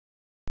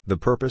The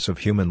purpose of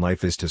human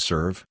life is to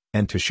serve,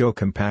 and to show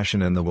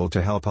compassion and the will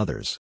to help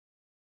others.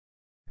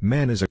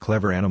 Man is a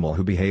clever animal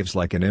who behaves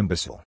like an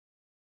imbecile.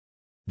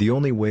 The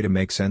only way to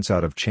make sense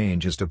out of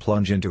change is to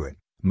plunge into it,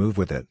 move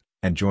with it,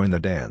 and join the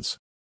dance.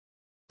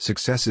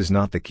 Success is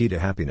not the key to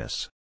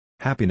happiness.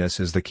 Happiness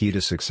is the key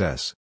to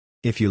success.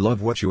 If you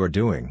love what you are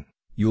doing,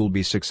 you'll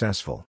be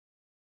successful.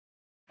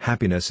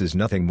 Happiness is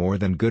nothing more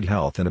than good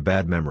health and a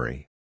bad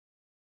memory.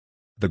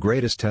 The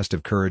greatest test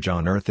of courage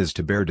on earth is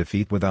to bear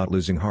defeat without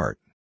losing heart.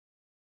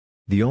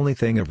 The only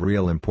thing of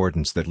real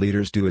importance that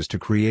leaders do is to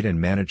create and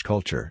manage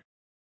culture.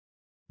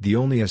 The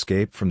only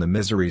escape from the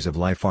miseries of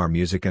life are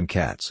music and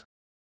cats.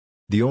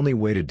 The only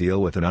way to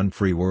deal with an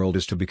unfree world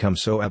is to become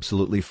so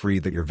absolutely free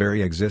that your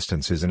very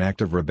existence is an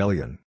act of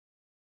rebellion.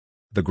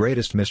 The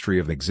greatest mystery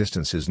of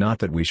existence is not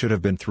that we should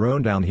have been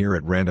thrown down here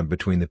at random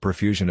between the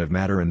profusion of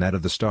matter and that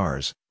of the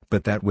stars,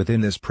 but that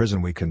within this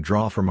prison we can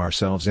draw from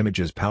ourselves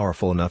images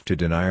powerful enough to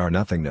deny our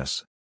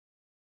nothingness.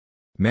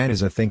 Man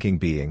is a thinking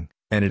being,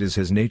 and it is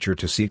his nature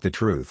to seek the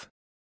truth.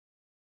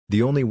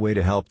 The only way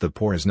to help the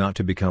poor is not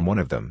to become one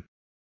of them.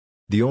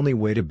 The only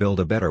way to build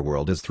a better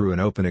world is through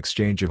an open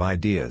exchange of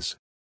ideas.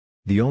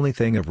 The only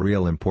thing of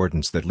real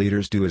importance that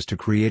leaders do is to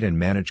create and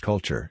manage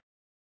culture.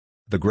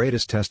 The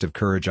greatest test of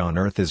courage on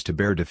earth is to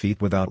bear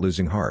defeat without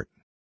losing heart.